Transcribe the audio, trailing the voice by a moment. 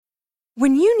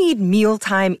When you need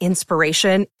mealtime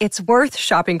inspiration, it's worth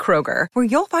shopping Kroger, where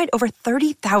you'll find over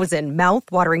 30,000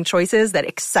 mouth-watering choices that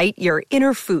excite your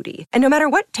inner foodie. And no matter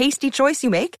what tasty choice you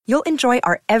make, you'll enjoy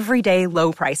our everyday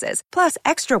low prices, plus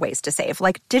extra ways to save,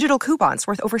 like digital coupons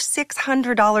worth over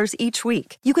 $600 each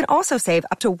week. You can also save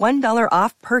up to $1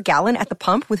 off per gallon at the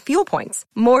pump with fuel points.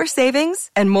 More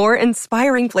savings and more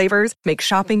inspiring flavors make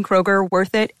shopping Kroger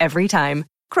worth it every time.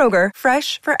 Kroger,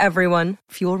 fresh for everyone.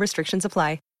 Fuel restrictions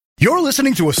apply. You're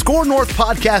listening to a Score North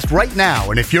podcast right now,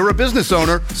 and if you're a business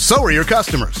owner, so are your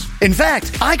customers. In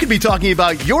fact, I could be talking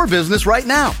about your business right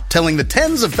now, telling the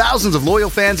tens of thousands of loyal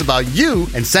fans about you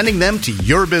and sending them to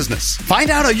your business. Find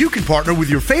out how you can partner with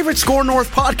your favorite Score North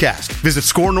podcast. Visit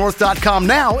scorenorth.com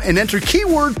now and enter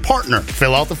keyword partner.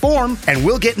 Fill out the form, and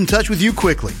we'll get in touch with you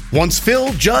quickly. Once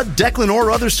Phil, Judd, Declan, or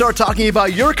others start talking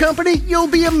about your company, you'll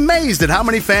be amazed at how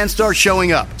many fans start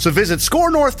showing up. So visit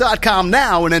scorenorth.com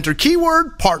now and enter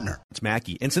keyword partner. It's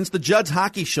Mackie. And since the Judd's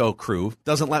Hockey Show crew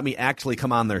doesn't let me actually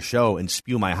come on their show and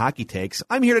spew my hockey takes,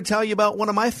 I'm here to tell you about one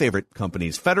of my favorite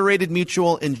companies, Federated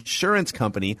Mutual Insurance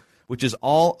Company, which is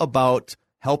all about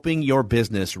helping your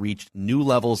business reach new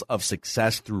levels of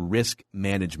success through risk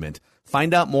management.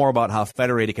 Find out more about how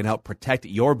Federated can help protect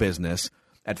your business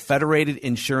at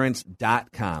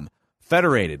federatedinsurance.com.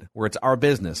 Federated, where it's our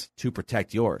business to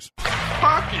protect yours.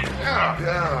 Hockey,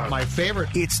 yeah. My favorite.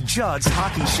 It's Judd's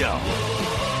Hockey Show.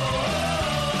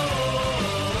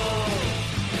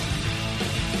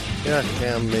 Yeah,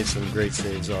 Cam made some great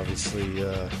saves, obviously,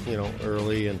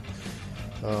 early, and,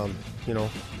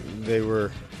 they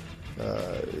were,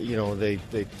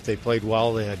 they played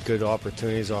well. They had good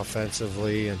opportunities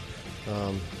offensively, and,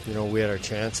 we had our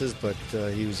chances, but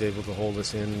he was able to hold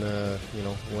us in,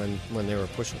 when they were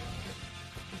pushing.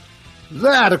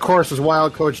 That, of course, is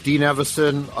Wild coach Dean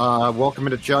Evason. Welcome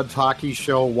to Judd's Hockey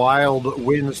Show. Wild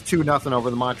wins 2-0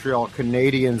 over the Montreal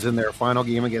Canadiens in their final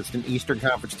game against an Eastern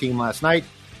Conference team last night.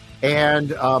 And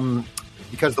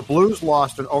because the Blues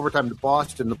lost in overtime to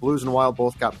Boston, the Blues and Wild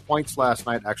both got points last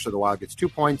night. Actually, the Wild gets 2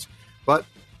 points. But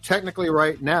technically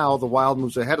right now, the Wild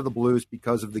moves ahead of the Blues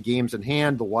because of the games in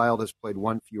hand. The Wild has played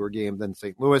one fewer game than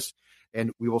St. Louis.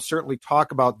 And we will certainly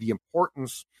talk about the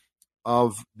importance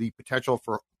of the potential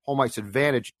for home ice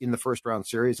advantage in the first-round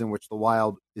series, in which the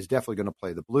Wild is definitely going to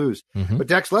play the Blues. Mm-hmm. But,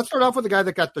 Dex, let's start off with the guy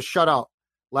that got the shutout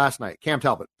last night, Cam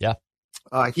Talbot. Yeah.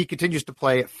 He continues to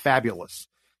play fabulous.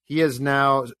 He is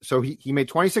now – so he made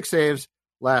 26 saves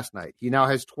last night. He now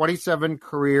has 27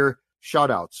 career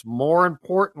shutouts. More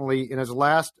importantly, in his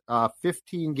last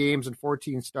 15 games and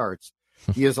 14 starts,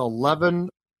 he is 11-0-3.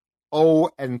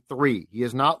 He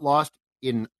has not lost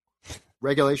in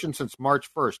regulation since March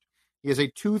 1st. He has a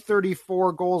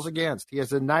 .234 goals against. He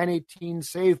has a .918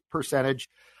 save percentage,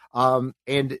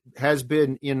 and has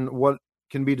been in what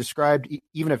can be described,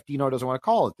 even if Dino doesn't want to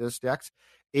call it this, Dex,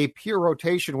 a pure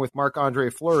rotation with Marc-Andre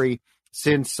Fleury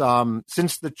since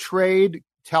the trade.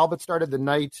 Talbot started the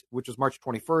night, which was March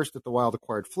 21st, that the Wild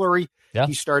acquired Fleury. Yeah.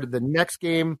 He started the next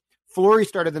game. Fleury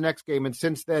started the next game, and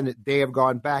since then they have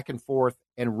gone back and forth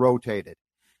and rotated.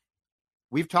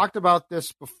 We've talked about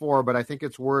this before, but I think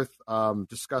it's worth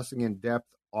discussing in depth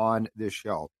on this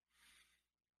show.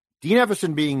 Dean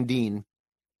Evason being Dean,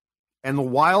 and the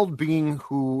Wild being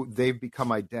who they've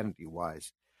become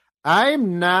identity-wise,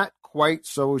 I'm not quite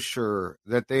so sure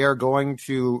that they are going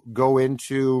to go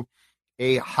into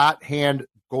a hot hand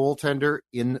goaltender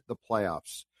in the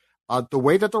playoffs. The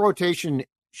way that the rotation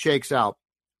shakes out,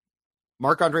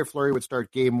 Marc-Andre Fleury would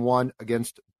start game one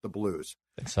against the Blues.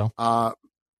 I think so.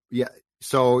 Yeah.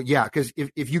 So, yeah, because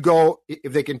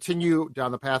if they continue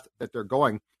down the path that they're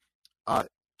going,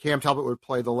 Cam Talbot would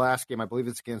play the last game. I believe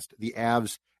it's against the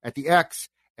Avs at the X,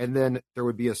 and then there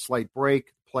would be a slight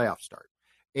break, playoff start.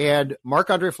 And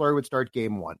Marc-Andre Fleury would start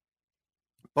game one.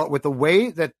 But with the way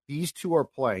that these two are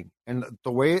playing and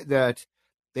the way that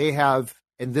they have,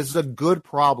 and this is a good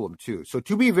problem too. So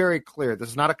to be very clear, this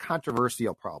is not a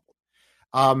controversial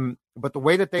problem. But the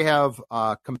way that they have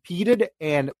competed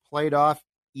and played off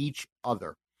each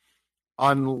other,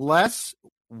 unless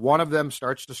one of them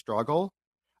starts to struggle,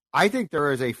 I think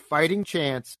there is a fighting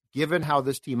chance, given how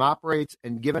this team operates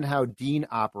and given how Dean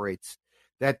operates,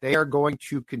 that they are going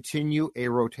to continue a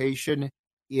rotation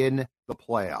in the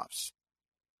playoffs.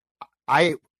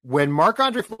 When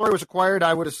Marc-Andre Fleury was acquired,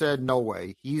 I would have said, no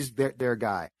way, he's their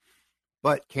guy.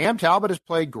 But Cam Talbot has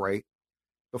played great.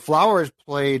 The Flower has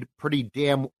played pretty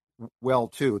damn well,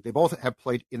 too. They both have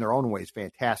played in their own ways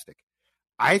fantastic.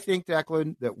 I think,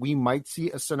 Declan, that we might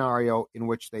see a scenario in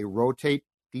which they rotate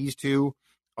these two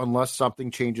unless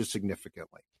something changes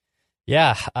significantly.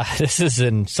 Yeah, this is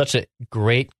in such a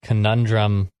great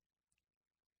conundrum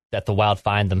that the Wild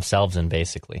find themselves in,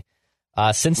 basically.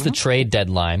 Since the trade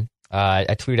deadline, I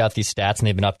tweeted out these stats, and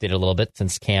they've been updated a little bit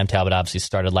since Cam Talbot obviously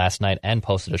started last night and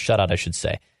posted a shutout, I should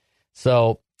say.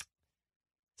 So,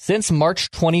 since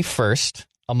March 21st,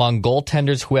 among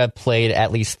goaltenders who have played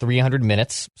at least 300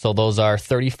 minutes, so those are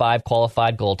 35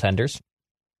 qualified goaltenders,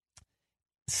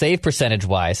 save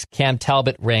percentage-wise, Cam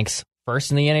Talbot ranks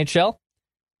first in the NHL.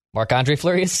 Marc-Andre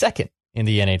Fleury is second in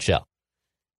the NHL.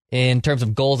 In terms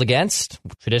of goals against,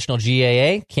 traditional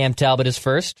GAA, Cam Talbot is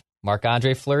first.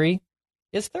 Marc-Andre Fleury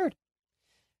is third.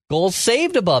 Goals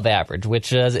saved above average,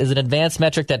 which is an advanced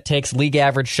metric that takes league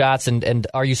average shots and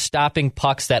are you stopping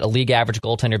pucks that a league average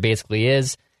goaltender basically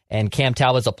is. And Cam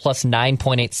Talbot is a plus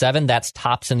 9.87. That's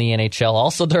tops in the NHL.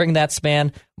 Also during that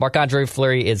span, Marc-Andre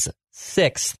Fleury is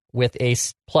sixth with a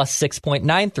plus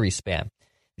 6.93 span.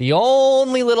 The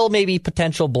only little maybe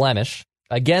potential blemish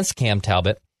against Cam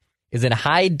Talbot is in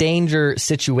high danger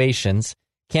situations.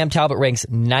 Cam Talbot ranks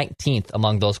 19th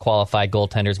among those qualified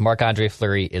goaltenders. Marc-Andre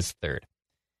Fleury is third.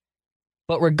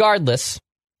 But regardless,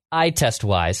 eye test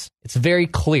wise, it's very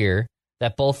clear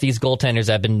that both these goaltenders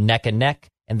have been neck and neck,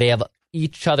 and they have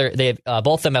each other. They have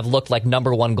both of them have looked like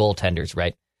number one goaltenders,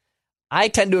 right? I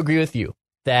tend to agree with you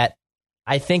that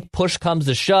I think push comes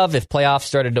to shove. If playoffs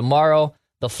started tomorrow,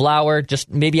 the Flower, just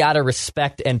maybe out of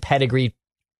respect and pedigree,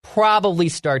 probably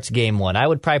starts game one. I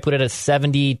would probably put it at a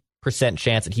 70%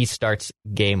 chance that he starts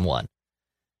game one.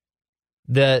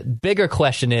 The bigger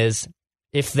question is,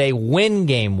 if they win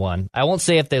game one, I won't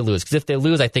say if they lose, because if they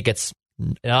lose, I think it's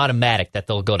an automatic that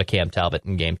they'll go to Cam Talbot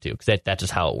in game two, because that's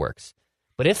just how it works.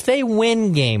 But if they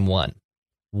win game one,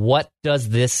 what does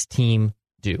this team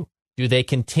do? Do they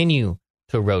continue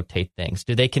to rotate things?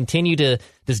 Does Dean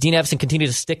Evason continue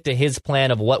to stick to his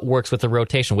plan of what works with the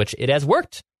rotation, which it has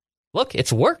worked? Look,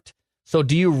 it's worked. So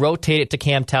do you rotate it to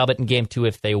Cam Talbot in game two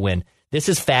if they win? This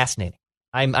is fascinating.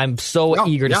 I'm so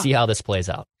eager to see how this plays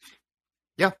out.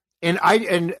 Yeah. And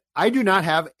I do not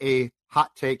have a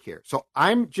hot take here. So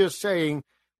I'm just saying,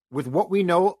 with what we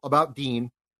know about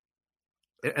Dean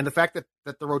and the fact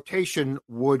that the rotation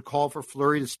would call for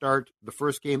Fleury to start the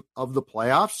first game of the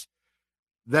playoffs,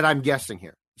 that I'm guessing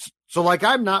here. So like,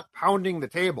 I'm not pounding the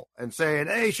table and saying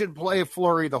they should play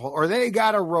Fleury or they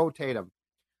got to rotate him.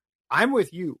 I'm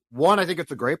with you. One, I think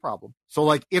it's a great problem. So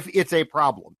like, if it's a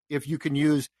problem, if you can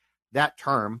use that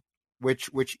term,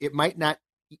 which it might not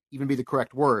even be the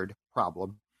correct word,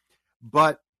 problem,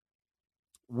 but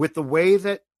with the way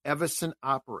that Evason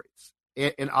operates,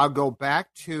 and I'll go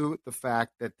back to the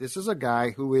fact that this is a guy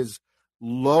who is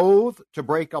loath to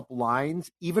break up lines,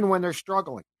 even when they're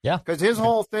struggling. Yeah. Because his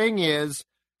whole thing is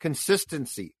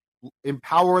consistency,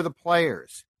 empower the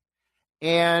players.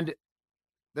 And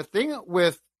the thing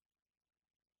with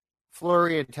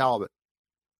Fleury and Talbot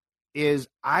is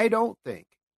I don't think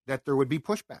that there would be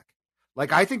pushback.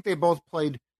 Like, I think they both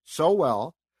played so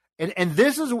well. And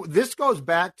this goes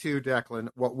back to, Declan,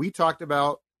 what we talked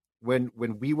about when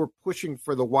we were pushing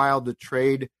for the Wild to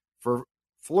trade for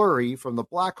Fleury from the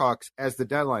Blackhawks as the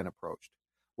deadline approached.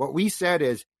 What we said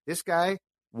is, this guy,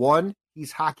 one,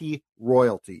 he's hockey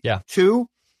royalty. Yeah. Two,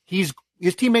 his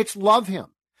teammates love him.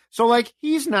 So, like,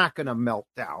 he's not going to melt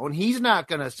down. He's not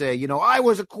going to say, I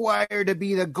was acquired to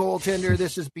be the goaltender.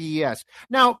 This is BS.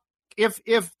 Now, if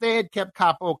they had kept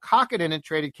Capo Kakinen and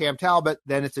traded Cam Talbot,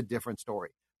 then it's a different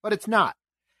story. But it's not.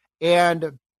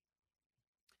 And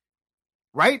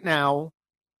right now,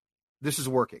 this is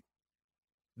working.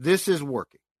 This is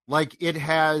working. Like, it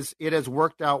has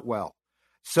worked out well.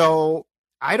 So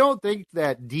I don't think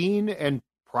that Dean, and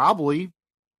probably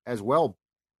as well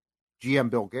GM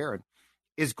Bill Guerin,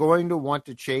 is going to want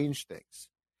to change things.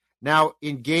 Now,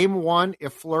 in game one,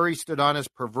 if Fleury stood on his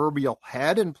proverbial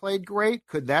head and played great,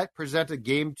 could that present a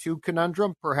game two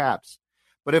conundrum? Perhaps.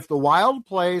 But if the Wild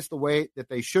plays the way that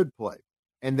they should play,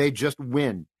 and they just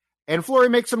win, and Fleury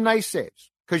makes some nice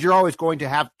saves, because you're always going to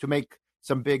have to make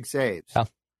some big saves,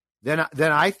 then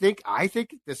I think at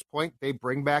this point they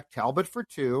bring back Talbot for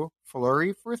 2,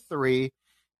 Fleury for 3,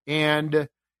 and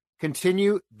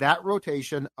continue that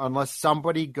rotation unless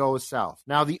somebody goes south.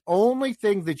 Now, the only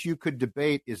thing that you could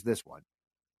debate is this one.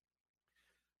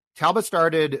 Talbot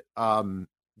started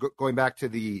going back to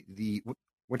the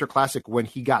Winter Classic when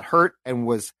he got hurt and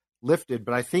was lifted,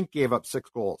 but I think gave up 6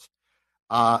 goals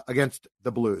against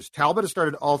the Blues. Talbot has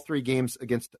started all 3 games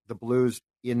against the Blues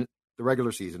in the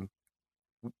regular season,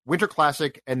 Winter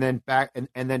Classic, and then back and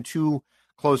then 2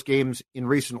 close games in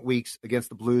recent weeks against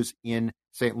the Blues in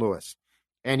St. Louis.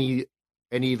 And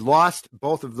he lost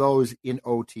both of those in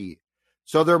OT.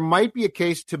 So there might be a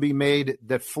case to be made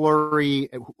that Fleury,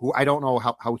 who I don't know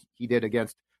how he did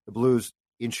against the Blues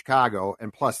in Chicago,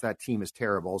 and plus that team is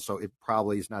terrible, so it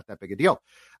probably is not that big a deal.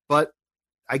 But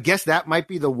I guess that might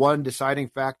be the one deciding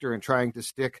factor in trying to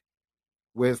stick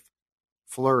with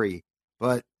Fleury.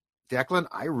 But Declan,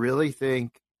 I really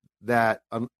think that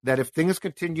that if things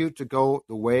continue to go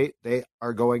the way they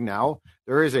are going now,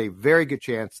 there is a very good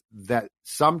chance that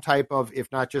some type of, if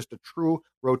not just a true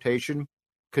rotation,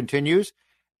 continues.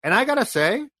 And I gotta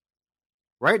say,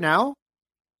 right now,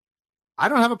 I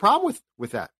don't have a problem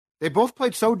with that. They both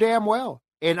played so damn well.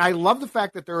 And I love the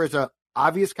fact that there is a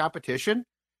obvious competition,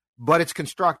 but it's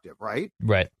constructive, right?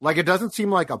 Right. Like, it doesn't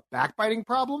seem like a backbiting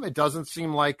problem. It doesn't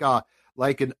seem like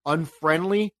an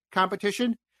unfriendly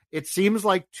competition. It seems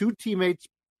like two teammates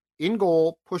in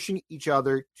goal pushing each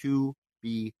other to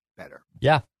be better.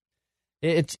 Yeah.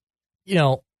 It's,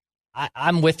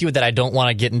 I'm with you that I don't want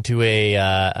to get into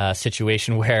a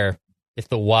situation where if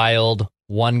the Wild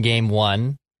won game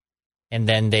one and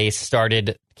then they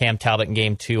started Cam Talbot in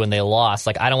game two and they lost,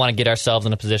 like, I don't want to get ourselves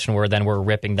in a position where then we're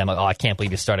ripping them. Like, oh, I can't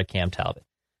believe you started Cam Talbot.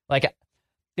 Like,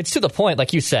 it's to the point,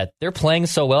 like you said, they're playing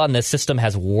so well and the system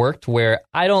has worked where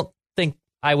I don't think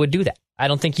I would do that. I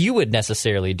don't think you would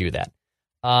necessarily do that.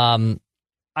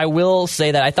 I will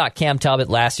say that I thought Cam Talbot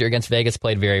last year against Vegas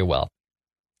played very well.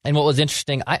 And what was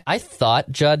interesting, I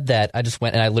thought, Judd, that I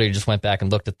literally just went back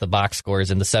and looked at the box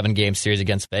scores in the 7-game series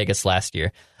against Vegas last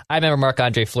year. I remember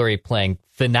Marc-Andre Fleury playing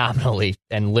phenomenally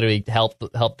and literally helped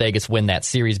Vegas win that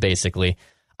series, basically.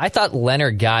 I thought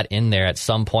Leonard got in there at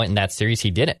some point in that series.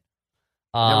 He didn't.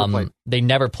 They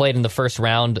never played in the first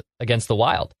round against the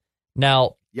Wild.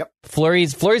 Now, yep.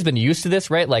 Fleury's been used to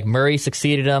this, right? Like, Murray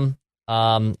succeeded him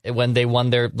when they won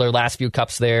their last few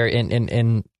cups there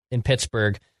in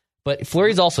Pittsburgh. But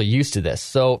Fleury's also used to this.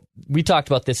 So we talked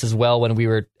about this as well when we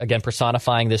were, again,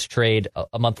 personifying this trade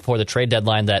a month before the trade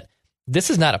deadline, that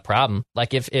this is not a problem.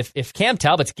 Like, if Cam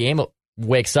Talbot's game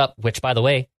wakes up, which, by the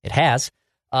way, it has,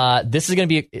 this is going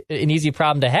to be an easy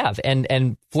problem to have.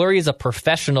 And Fleury is a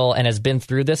professional and has been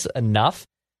through this enough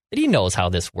that he knows how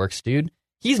this works, dude.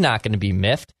 He's not going to be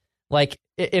miffed. Like,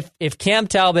 if Cam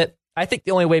Talbot, I think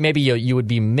the only way maybe you would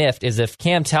be miffed is if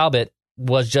Cam Talbot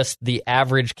was just the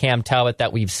average Cam Talbot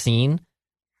that we've seen,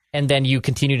 and then you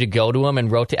continue to go to him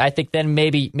and rotate. I think then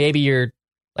maybe you're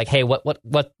like, hey, what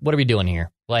are we doing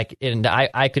here? Like, and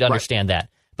I could understand that.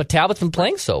 But Talbot's been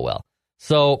playing so well.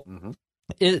 So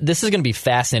this is going to be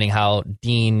fascinating how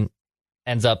Dean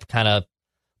ends up kind of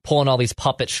pulling all these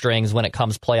puppet strings when it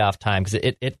comes playoff time,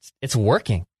 because it's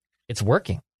working. It's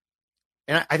working.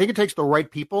 And I think it takes the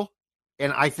right people,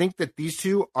 and I think that these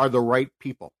two are the right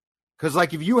people. Because,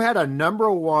 like, if you had a number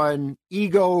one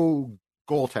ego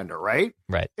goaltender, right?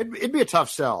 Right. It'd be a tough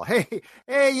sell. Hey,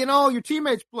 your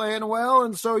teammate's playing well,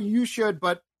 and so you should.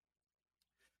 But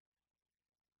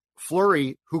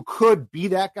Fleury, who could be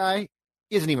that guy,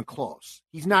 isn't even close.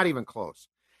 He's not even close.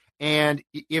 And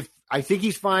I think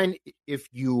he's fine if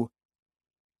you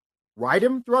ride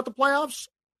him throughout the playoffs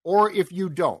or if you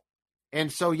don't.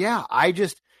 And so, yeah,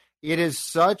 it's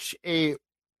such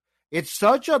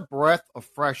a breath of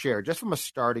fresh air, just from a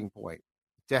starting point,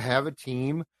 to have a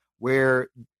team where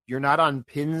you're not on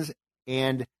pins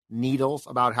and needles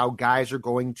about how guys are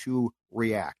going to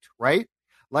react, right?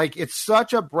 Like, it's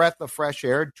such a breath of fresh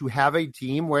air to have a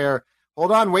team where,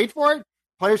 hold on, wait for it,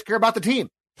 players care about the team.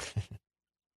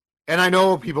 And I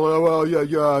know people are,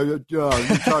 you're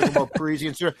talking about Parisi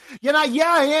and stuff.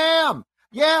 I am.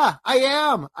 Yeah, I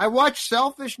am. I watched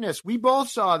Selfishness. We both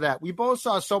saw that. We both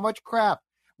saw so much crap.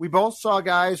 We both saw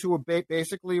guys who were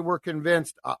basically were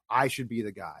convinced, I should be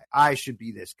the guy. I should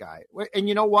be this guy. And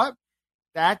you know what?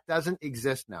 That doesn't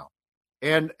exist now.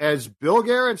 And as Bill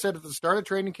Guerin said at the start of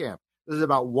training camp, this is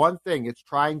about one thing. It's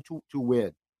trying to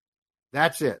win.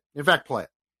 That's it. In fact, play it.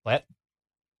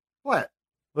 Play it.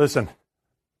 Listen,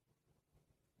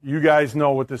 you guys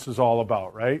know what this is all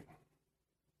about, right?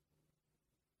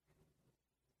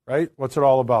 Right? What's it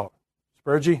all about?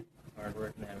 Spurgey? Hard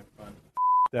work and having fun.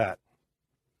 That.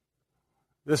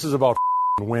 This is about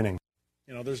winning.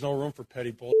 There's no room for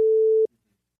petty bull.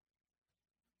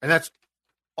 And that's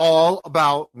all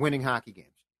about winning hockey games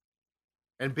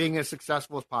and being as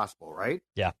successful as possible, right?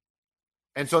 Yeah.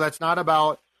 And so that's not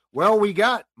about, well, we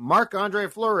got Marc-Andre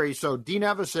Fleury, so Dean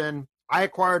Evison, I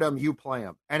acquired him, you play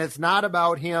him. And it's not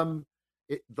about him,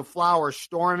 the Flower,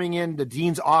 storming into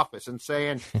Dean's office and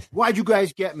saying, why'd you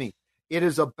guys get me? It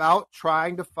is about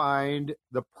trying to find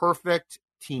the perfect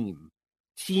team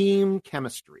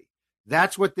chemistry.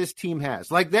 That's what this team has.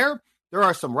 Like, there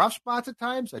are some rough spots at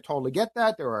times. I totally get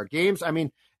that. There are games. I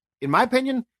mean, in my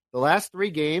opinion, the last 3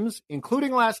 games,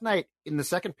 including last night in the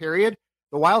second period,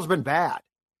 the Wild's been bad.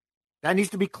 That needs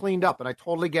to be cleaned up, and I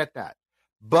totally get that.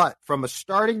 But from a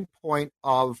starting point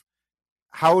of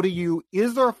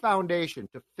is there a foundation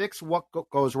to fix what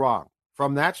goes wrong?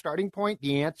 From that starting point,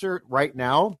 the answer right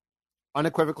now,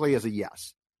 unequivocally, is a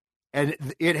yes. And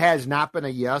it has not been a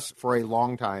yes for a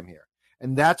long time here.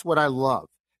 And that's what I love.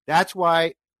 That's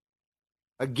why,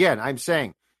 again, I'm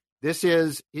saying this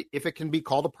is, if it can be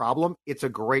called a problem, it's a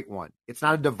great one. It's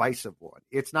not a divisive one.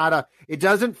 It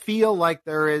doesn't feel like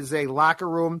there is a locker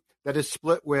room that is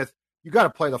split with, you got to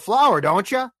play the flower, don't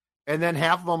you? And then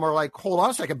half of them are like, hold on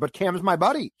a second, but Cam's my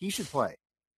buddy. He should play.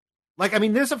 Like, I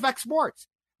mean, this affects sports.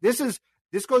 This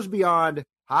goes beyond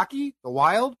hockey, the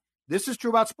Wild. This is true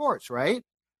about sports, right?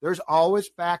 There's always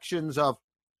factions of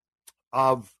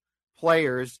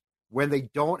players when they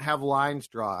don't have lines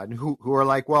drawn who are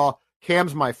like, well,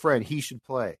 Cam's my friend. He should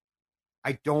play.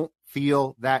 I don't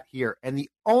feel that here. And the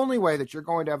only way that you're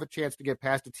going to have a chance to get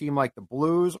past a team like the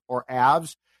Blues or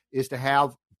Avs is to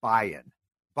have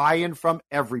buy-in from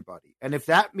everybody. And if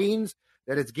that means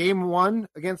that it's game 1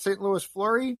 against St. Louis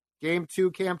Fleury, game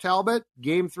 2 Cam Talbot,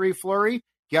 game 3 Fleury,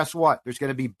 guess what? There's going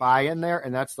to be buy-in there,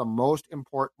 and that's the most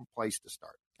important place to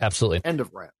start. Absolutely. End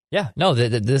of rant. Yeah, no,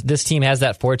 this team has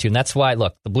that fortitude, and that's why,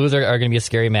 look, the Blues are going to be a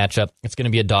scary matchup. It's going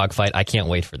to be a dogfight. I can't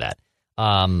wait for that.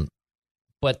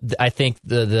 But I think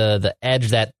the edge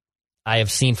that I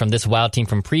have seen from this Wild team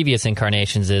from previous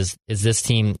incarnations is this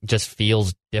team just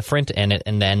feels different, and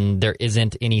then there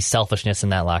isn't any selfishness in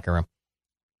that locker room.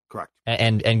 Correct.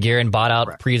 And Guerin bought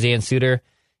out Parise and Suter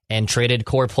and traded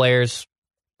core players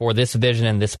for this vision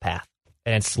and this path,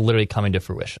 and it's literally coming to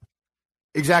fruition.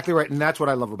 Exactly right, and that's what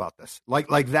I love about this.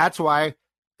 Like that's why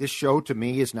this show to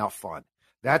me is now fun.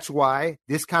 That's why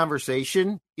this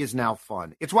conversation is now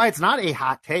fun. It's why it's not a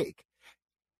hot take.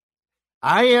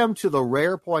 I am to the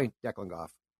rare point, Declan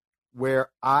Goff, where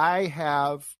I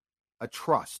have a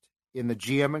trust in the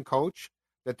GM and coach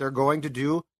that they're going to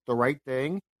do the right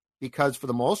thing, because for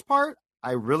the most part,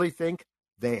 I really think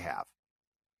they have.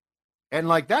 And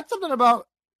like that's something about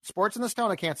sports in this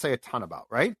town I can't say a ton about,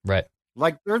 right? Right.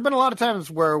 Like there's been a lot of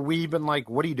times where we've been like,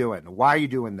 what are you doing? Why are you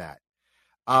doing that?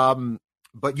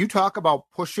 But you talk about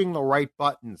pushing the right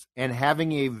buttons and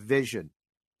having a vision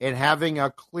and having a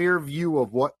clear view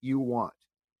of what you want.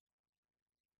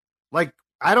 Like,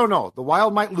 I don't know, the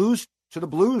Wild might lose to the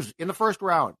Blues in the first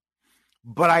round,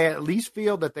 but I at least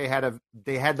feel that they had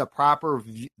the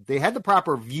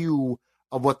proper view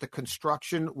of what the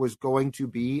construction was going to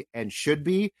be and should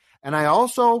be. And I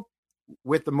also,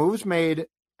 with the moves made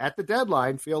at the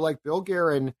deadline, feel like Bill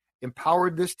Guerin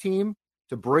empowered this team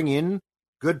to bring in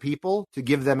good people to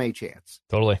give them a chance.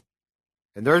 Totally.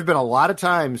 And there's been a lot of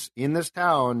times in this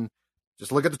town,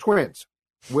 just look at the Twins,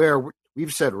 where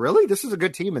we've said, really, this is a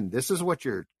good team and this is what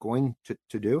you're going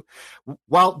to do.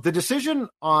 While the decision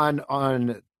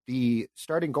on the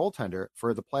starting goaltender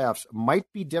for the playoffs might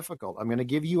be difficult, I'm going to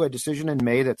give you a decision in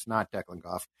May that's not Declan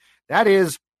Goff. That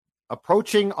is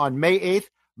approaching on May 8th,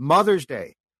 Mother's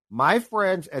Day. My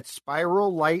friends at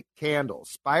Spiral Light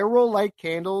Candles,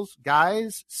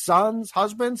 guys, sons,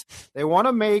 husbands, they want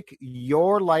to make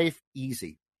your life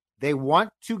easy. They want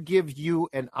to give you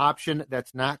an option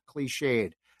that's not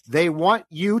cliched. They want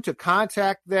you to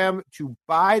contact them to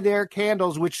buy their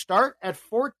candles, which start at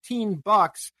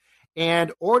 $14,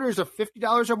 and orders of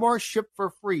 $50 or more ship for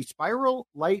free. Spiral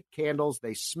Light Candles,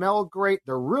 they smell great.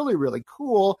 They're really, really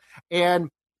cool. And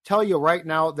tell you right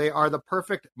now, they are the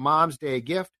perfect Mom's Day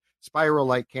gift.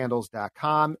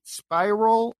 SpiralLightCandles.com.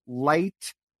 Spiral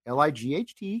Light,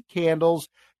 L-I-G-H-T,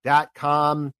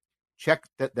 candles.com. Check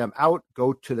them out.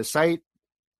 Go to the site.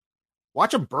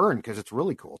 Watch them burn because it's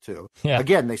really cool, too. Yeah.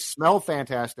 Again, they smell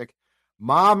fantastic.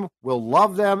 Mom will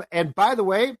love them. And by the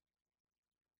way,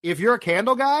 if you're a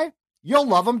candle guy, you'll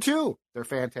love them, too. They're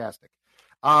fantastic.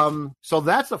 So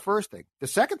that's the first thing. The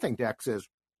second thing, Dex, is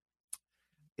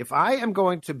if I am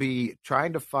going to be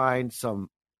trying to find some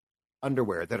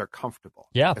underwear that are comfortable.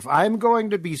 Yeah. If I'm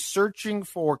going to be searching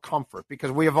for comfort,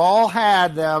 because we have all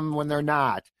had them when they're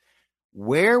not,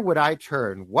 where would I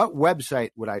turn? What website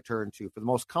would I turn to for the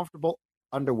most comfortable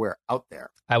underwear out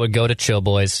there? I would go to Chill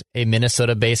Boys, a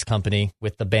Minnesota-based company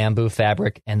with the bamboo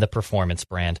fabric and the performance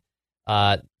brand.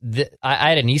 I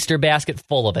had an Easter basket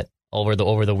full of it over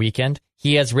the weekend.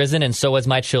 He has risen, and so has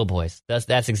my Chill Boys.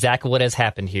 That's exactly what has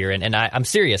happened here. And I'm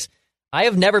serious. I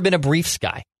have never been a briefs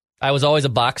guy. I was always a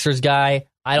boxers guy.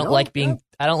 I don't like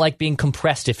being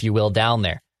compressed, if you will, down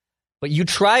there. But you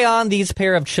try on these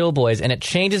pair of Chill Boys, and it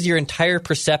changes your entire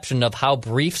perception of how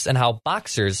briefs and how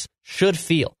boxers should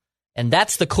feel. And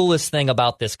that's the coolest thing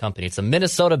about this company. It's a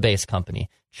Minnesota-based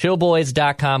company.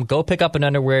 Chillboys.com. Go pick up an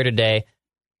underwear today.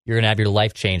 You're going to have your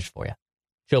life changed for you.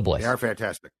 Chill Boys. They are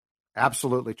fantastic.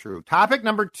 Absolutely true. Topic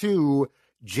number 2,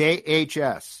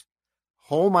 JHS,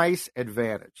 home ice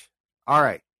advantage. All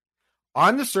right.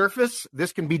 On the surface,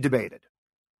 this can be debated.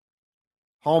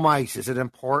 Home ice, is it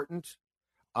important?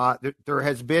 There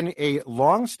has been a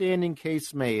long-standing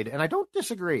case made, and I don't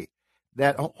disagree,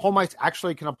 that home ice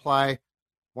actually can apply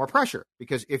more pressure,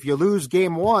 because if you lose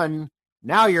game one,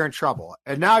 now you're in trouble.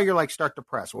 And now you're like, start to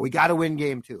press. Well, we got to win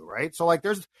game two, right? So like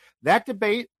there's that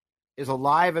debate is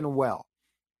alive and well.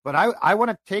 But I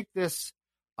want to take this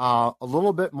a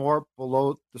little bit more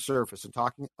below the surface and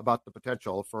talking about the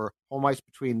potential for home ice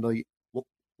between the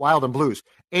Wild and Blues.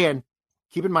 And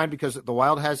keep in mind, because the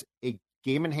Wild has a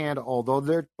game in hand, although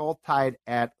they're both tied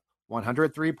at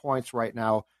 103 points right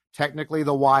now, technically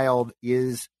the Wild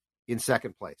is in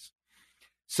second place.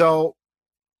 So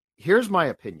here's my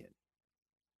opinion.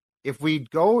 If we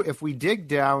dig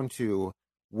down to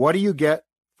what do you get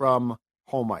from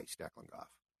home ice, Declan Goff,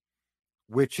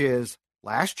 which is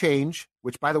last change,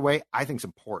 which, by the way, I think is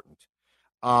important.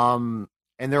 And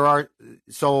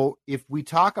so if we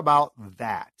talk about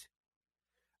that,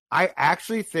 I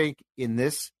actually think in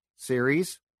this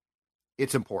series,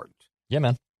 it's important. Yeah,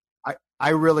 man. I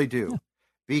really do. Yeah.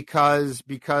 Because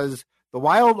the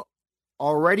Wild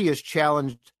already is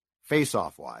challenged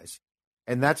face-off wise,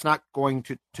 and that's not going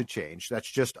to change. That's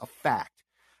just a fact.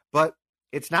 But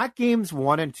it's not games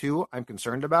 1 and 2 I'm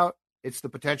concerned about. It's the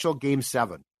potential game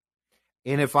 7.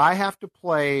 And if I have to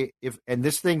play, and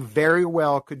this thing very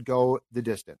well could go the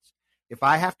distance, if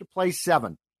I have to play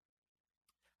 7,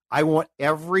 I want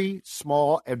every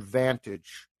small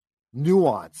advantage,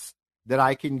 nuance that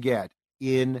I can get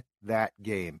in that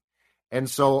game. And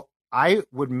so I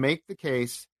would make the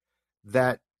case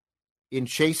that in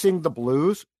chasing the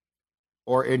Blues,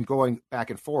 or in going back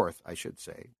and forth, I should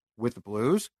say, with the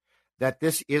Blues, that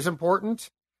this is important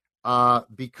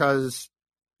because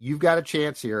you've got a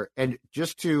chance here. And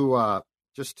just to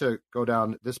go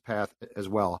down this path as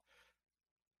well,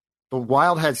 the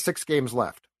Wild had 6 games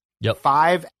left. Yep.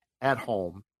 5 at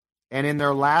home. And in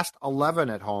their last 11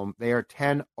 at home, they are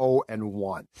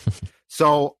 10-0-1.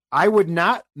 So I would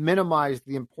not minimize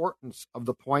the importance of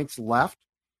the points left,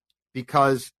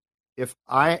 because if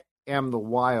I am the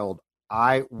Wild,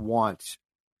 I want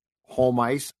home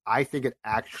ice. I think it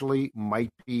actually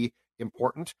might be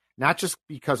important, not just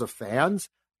because of fans,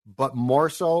 but more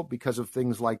so because of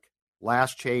things like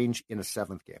last change in a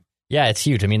 7th game. Yeah, it's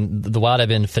huge. I mean, the Wild have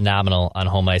been phenomenal on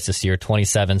home ice this year,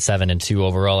 27-7-2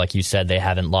 overall. Like you said, they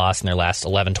haven't lost in their last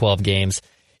 11, 12 games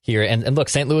here. And look,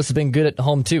 St. Louis has been good at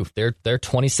home too. They're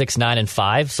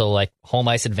 26-9-5, so like home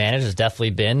ice advantage has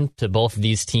definitely been to both of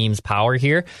these teams' power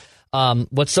here.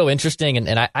 What's so interesting,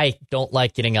 and I don't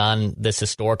like getting on this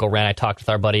historical rant. I talked with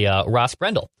our buddy Ross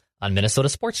Brendel on Minnesota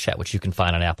Sports Chat, which you can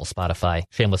find on Apple, Spotify.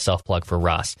 Shameless self-plug for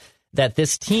Ross. That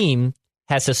this team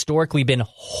has historically been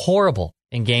horrible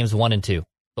in games 1 and 2.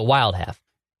 The Wild have.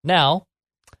 Now,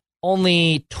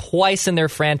 only twice in their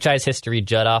franchise history,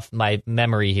 Judd, off my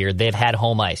memory here, they've had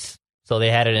home ice. So they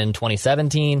had it in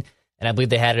 2017, and I believe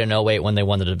they had it in 08 when they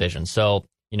won the division. So,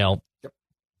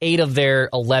 8 of their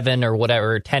 11 or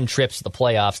whatever, 10 trips to the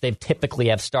playoffs, they've typically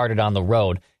have started on the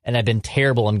road and have been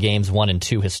terrible in games 1 and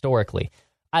 2 historically.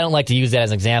 I don't like to use that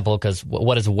as an example because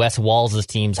what does Wes Walls'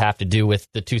 teams have to do with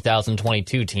the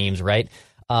 2022 teams, right?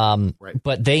 Right.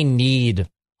 But they need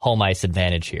home ice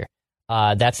advantage here.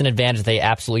 That's an advantage they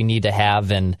absolutely need to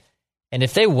have. And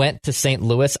if they went to St.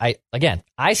 Louis,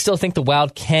 I still think the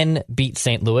Wild can beat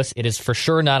St. Louis. It is for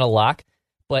sure not a lock.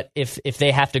 But if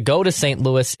they have to go to St.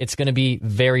 Louis, it's going to be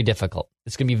very difficult.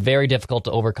 It's going to be very difficult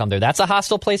to overcome there. That's a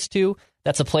hostile place, too.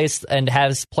 That's a place and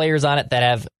has players on it that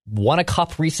have won a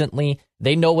cup recently.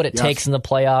 They know what it takes in the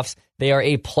playoffs. They are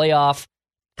a playoff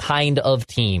kind of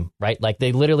team, right? Like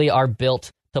they literally are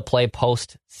built to play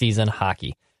postseason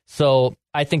hockey. So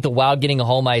I think the Wild getting a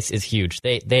home ice is huge.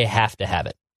 They have to have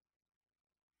it.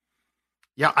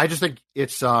 Yeah, I just think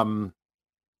it's because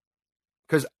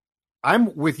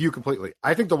I'm with you completely.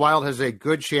 I think the Wild has a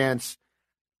good chance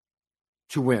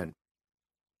to win.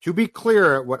 To be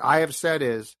clear, what I have said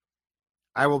is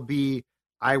I will be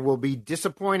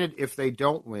disappointed if they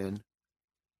don't win.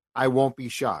 I won't be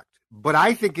shocked. But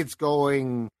I think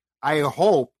I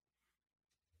hope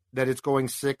that it's going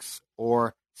 6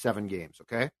 or 7 games,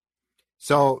 okay?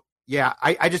 So, yeah,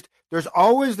 I just, there's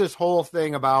always this whole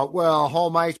thing about, well,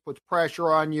 home ice puts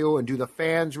pressure on you, and do the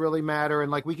fans really matter?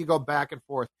 And, like, we could go back and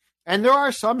forth. And there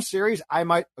are some series I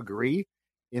might agree.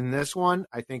 In this one,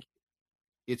 I think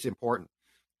it's important.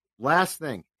 Last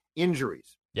thing,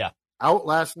 injuries. Yeah. Out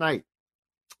last night,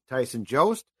 Tyson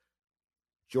Jost,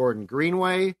 Jordan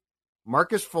Greenway,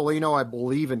 Marcus Foligno, I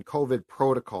believe, in COVID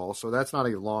protocol, so that's not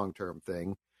a long-term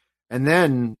thing. And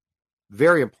then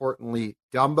very importantly,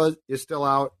 Dumba is still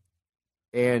out,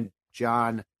 and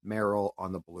John Merrill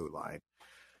on the blue line.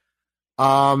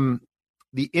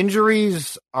 The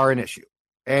injuries are an issue,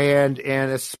 and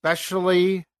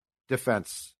especially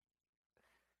defense.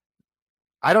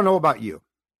 I don't know about you,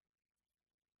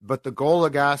 but the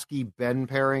Goligoski-Benn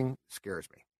pairing scares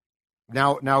me.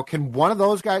 Now, can one of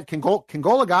those guys, can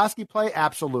Goligoski play?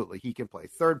 Absolutely, he can play.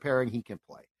 Third pairing, he can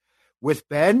play. With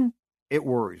Ben, it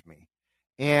worries me.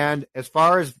 And as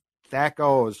far as that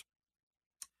goes,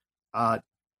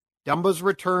 Dumba's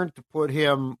return to put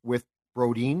him with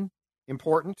Brodin,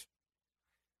 important.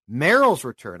 Merrill's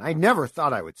return, I never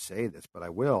thought I would say this, but I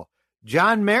will.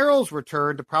 John Merrill's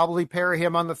return to probably pair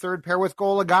him on the third pair with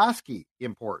Goligoski,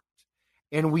 important.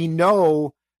 And we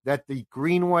know that the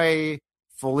Greenway,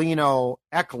 Foligno,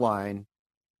 Eck line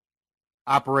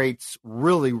operates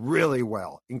really, really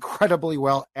well, incredibly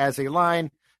well as a line.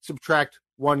 Subtract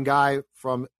one guy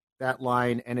from that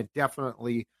line, and it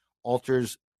definitely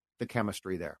alters the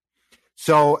chemistry there.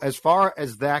 So as far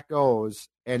as that goes,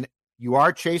 and you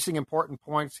are chasing important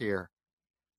points here,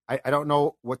 I don't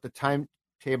know what the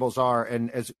timetables are,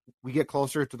 and as we get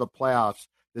closer to the playoffs,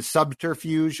 the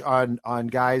subterfuge on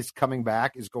guys coming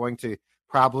back is going to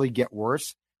probably get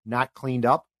worse, not cleaned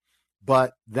up.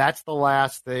 But that's the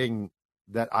last thing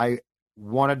that I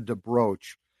wanted to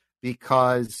broach,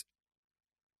 because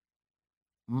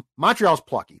Montreal's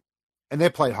plucky, and they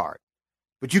play hard,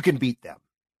 but you can beat them.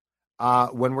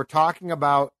 When we're talking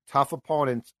about tough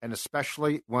opponents, and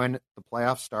especially when the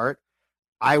playoffs start,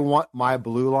 I want my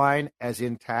blue line as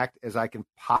intact as I can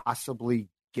possibly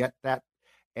get that.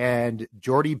 And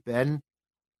Jordy Ben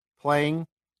playing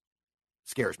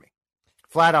scares me.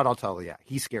 Flat out, I'll tell you,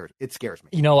 it scares me.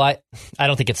 You know what? I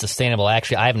don't think it's sustainable.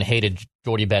 Actually, I haven't hated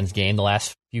Jordy Ben's game the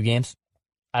last few games.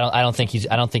 I don't think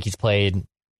he's played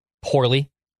poorly.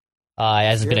 It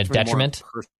hasn't been a detriment.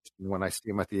 When I see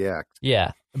him at the X.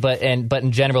 Yeah, but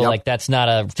in general, like, that's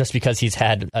not just because he's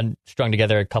had strung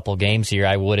together a couple games here.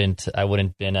 I wouldn't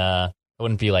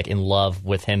be like in love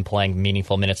with him playing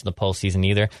meaningful minutes in the postseason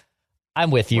either. I'm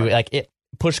with you. Right. Like,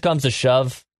 push comes to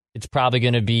shove, it's probably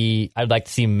going to be, I'd like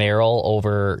to see Merrill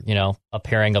over, a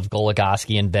pairing of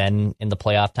Goligoski and Ben in the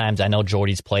playoff times. I know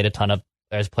Jordy's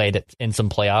has played in some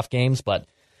playoff games, but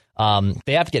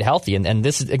they have to get healthy. And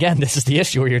this is the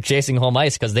issue where you're chasing home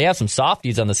ice, because they have some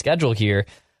softies on the schedule here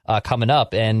coming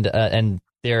up, and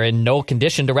they're in no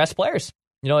condition to rest players.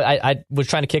 I was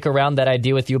trying to kick around that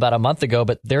idea with you about a month ago,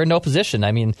 but they're in no position.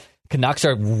 I mean, Canucks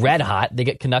are red hot. They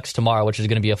get Canucks tomorrow, which is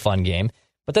going to be a fun game.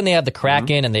 But then they have the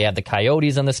Kraken and they have the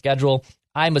Coyotes on the schedule.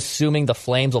 I'm assuming the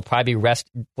Flames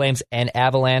and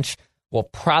Avalanche will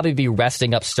probably be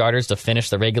resting up starters to finish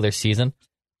the regular season.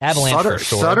 Avalanche for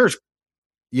sure. Sutter's,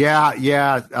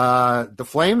 yeah. The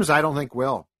Flames, I don't think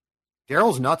will.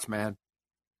 Daryl's nuts, man.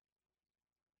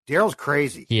 Daryl's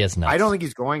crazy. He is nuts. I don't think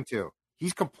he's going to.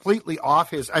 He's completely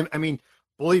off his. I mean,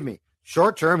 believe me,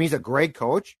 short term, he's a great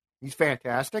coach. He's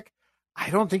fantastic. I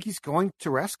don't think he's going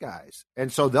to rest guys,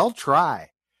 and so they'll try.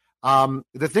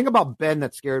 The thing about Ben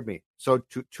that scared me. So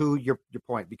to your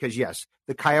point, because yes,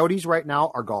 the Coyotes right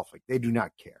now are golfing. They do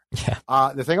not care. Yeah.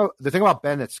 The thing about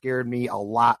Ben that scared me a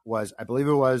lot was, I believe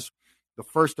it was the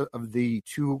first of the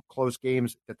two close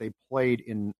games that they played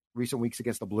in recent weeks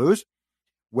against the Blues,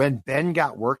 when Ben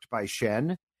got worked by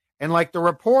Shen, and like the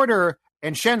reporter,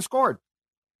 and Shen scored,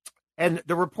 and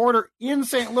the reporter in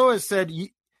St. Louis said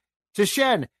to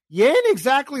Shen, "You ain't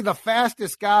exactly the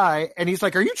fastest guy," and he's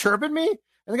like, "Are you chirping me?"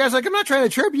 And the guy's like, "I'm not trying to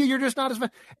chirp you. You're just not as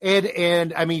fast."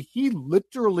 And I mean, he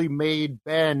literally made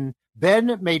Ben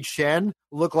made Shen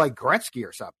look like Gretzky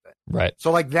or something. Right.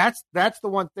 So like that's the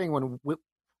one thing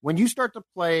when you start to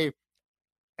play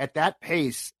at that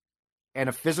pace and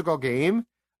a physical game,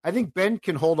 I think Ben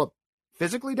can hold up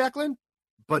physically, Declan,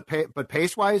 but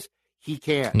pace wise he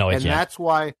can't. No, he and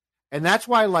can't. That's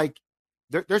why like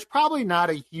there's probably not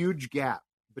a huge gap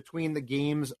between the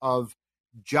games of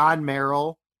John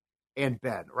Merrill and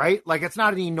Ben, right? Like, it's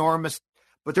not an enormous,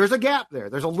 but there's a gap there.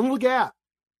 There's a little gap.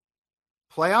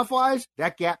 Playoff-wise,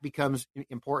 that gap becomes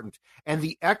important. And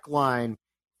the Eck line,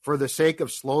 for the sake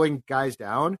of slowing guys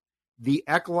down, the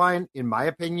Eck line, in my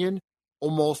opinion,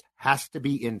 almost has to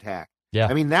be intact. Yeah.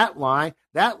 I mean, that line,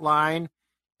 I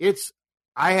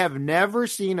have never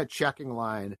seen a checking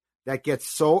line that gets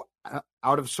so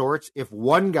out of sorts if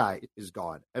one guy is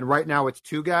gone. And right now it's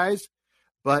two guys.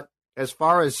 But as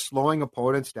far as slowing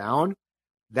opponents down,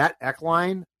 that Eck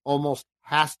line almost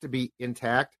has to be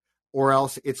intact, or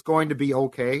else it's going to be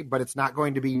okay, but it's not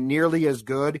going to be nearly as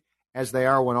good as they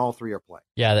are when all three are playing.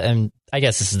 Yeah, and I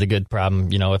guess this is the good problem.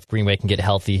 If Greenway can get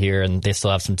healthy here, and they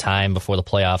still have some time before the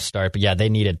playoffs start. But yeah, they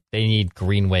need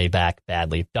Greenway back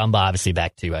badly. Dumba obviously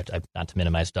back too. Not to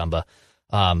minimize Dumba,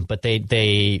 but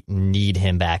they need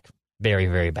him back very,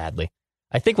 very badly.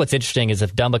 I think what's interesting is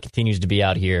if Dumba continues to be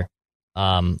out here,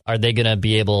 are they going to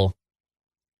be able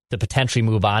to potentially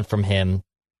move on from him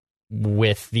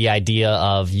with the idea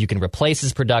of you can replace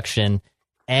his production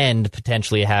and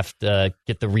potentially have to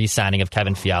get the re-signing of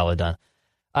Kevin Fiala done?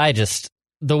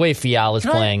 The way Fiala's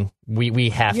playing, we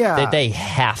have they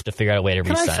have to figure out a way to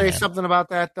re-sign him. Can I say something about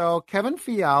that, though? Kevin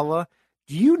Fiala,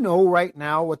 do you know right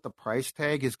now what the price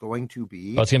tag is going to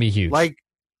be? Oh, it's going to be huge.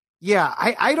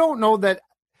 I don't know that.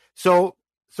 So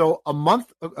a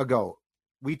month ago,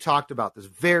 we talked about this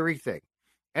very thing.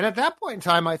 And at that point in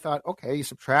time, I thought, okay, you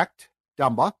subtract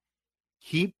Dumba,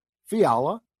 keep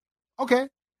Fiala. Okay.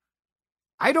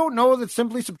 I don't know that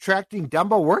simply subtracting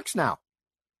Dumba works now.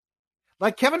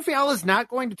 Like, Kevin Fiala is not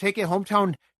going to take a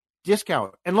hometown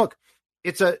discount. And look,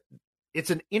 it's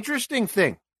an interesting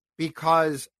thing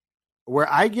because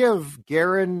where I give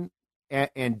Guerin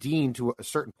and Dean to a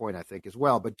certain point, I think, as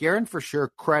well, but Guerin for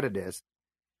sure credit is,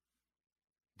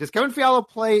 does Kevin Fiala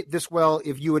play this well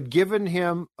if you had given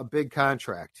him a big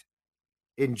contract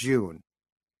in June?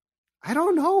 I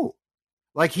don't know.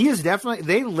 Like, he is definitely,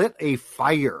 they lit a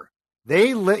fire.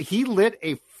 He lit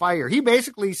a fire. He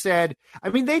basically said,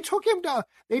 they took him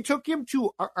to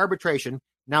arbitration.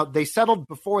 Now, they settled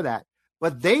before that,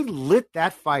 but they lit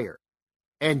that fire.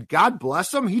 And God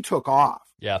bless him, he took off.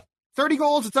 Yeah. 30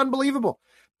 goals, it's unbelievable.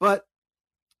 But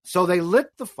so they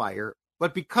lit the fire,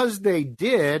 but because they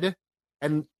did,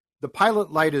 and the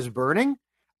pilot light is burning,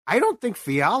 I don't think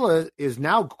Fiala is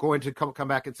now going to come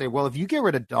back and say, well, if you get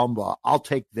rid of Dumba, I'll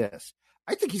take this.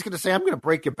 I think he's going to say, I'm going to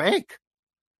break your bank.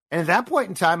 And at that point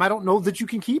in time, I don't know that you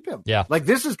can keep him. Yeah. Like,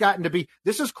 this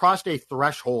has crossed a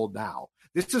threshold now.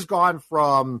 This has gone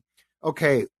from,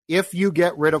 okay, if you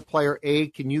get rid of player A,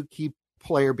 can you keep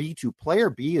player B to player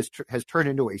B has turned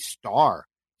into a star.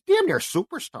 Damn near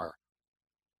superstar.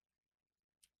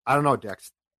 I don't know,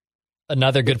 Dex.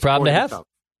 Another good problem to have.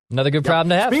 Another good problem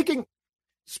to have.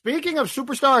 Speaking of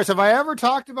superstars, have I ever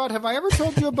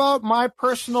told you about my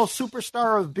personal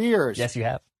superstar of beers? Yes, you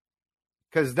have.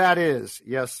 Because that is,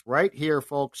 yes, right here,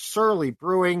 folks, Surly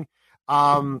Brewing.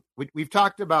 We've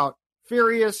talked about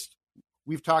Furious.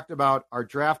 We've talked about our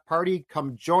draft party.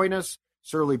 Come join us,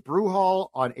 Surly Brew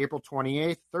Hall, on April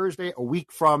 28th, Thursday, a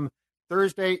week from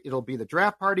Thursday. It'll be the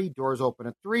draft party. Doors open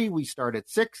at 3. We start at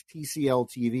 6. TCL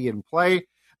TV in play.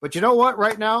 But you know what?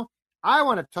 Right now, I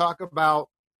want to talk about,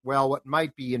 well, what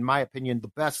might be, in my opinion, the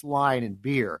best line in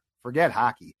beer. Forget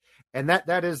hockey. And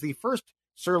that is the first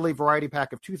Surly Variety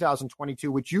Pack of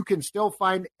 2022, which you can still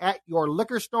find at your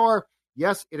liquor store.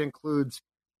 Yes, it includes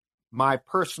my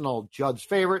personal Judd's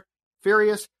favorite,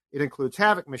 Furious. It includes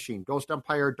Havoc Machine, Ghost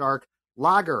Empire Dark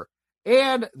Lager,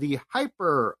 and the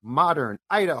hyper modern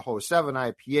Idaho 7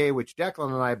 IPA, which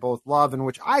Declan and I both love, and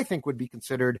which I think would be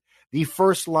considered the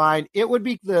first line. It would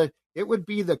be the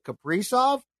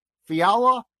Kaprizov,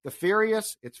 Fiala, the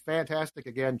Furious. It's fantastic.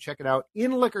 Again, check it out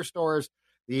in liquor stores.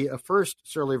 The first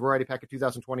Surly Variety Pack of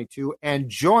 2022, and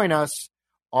join us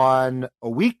on a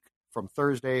week from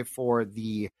Thursday for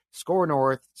the Score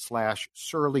North /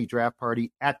 Surly Draft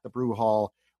Party at the Brew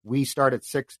Hall. We start at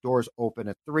 6, doors open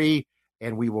at 3,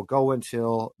 and we will go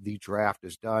until the draft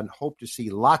is done. Hope to see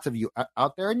lots of you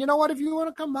out there. And you know what? If you want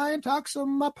to come by and talk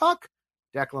some puck,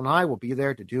 Declan and I will be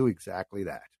there to do exactly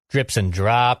that. Drips and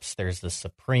drops. There's the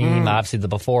Supreme, obviously the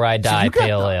Before I Die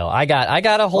Pale Ale. I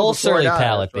got a whole Surly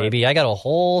palate, baby. I got a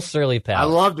whole Surly palate.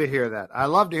 I love to hear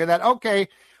that. Okay,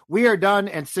 we are done.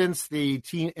 And since the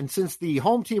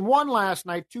home team won last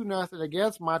night 2-0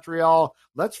 against Montreal,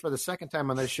 let's, for the second time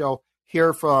on this show,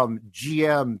 hear from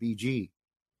GMBG.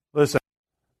 Listen,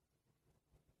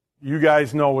 you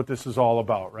guys know what this is all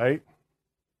about, right?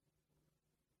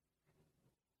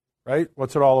 Right?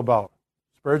 What's it all about?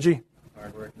 Spurgey?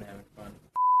 Hard work and having fun.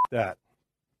 That.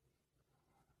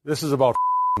 This is about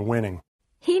winning.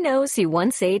 He knows you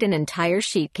once ate an entire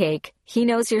sheet cake. He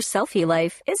knows your selfie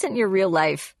life isn't your real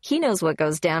life. He knows what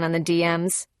goes down on the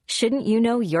DMs. Shouldn't you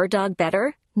know your dog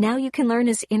better? Now you can learn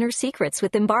his inner secrets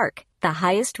with Embark, the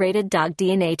highest-rated dog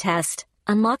DNA test.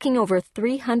 Unlocking over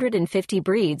 350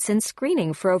 breeds and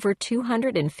screening for over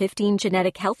 215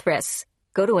 genetic health risks.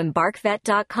 Go to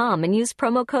EmbarkVet.com and use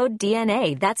promo code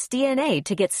DNA, that's DNA,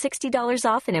 to get $60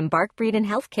 off an Embark Breed and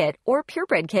Health Kit or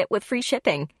Purebred Kit with free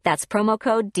shipping. That's promo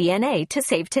code DNA to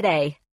save today.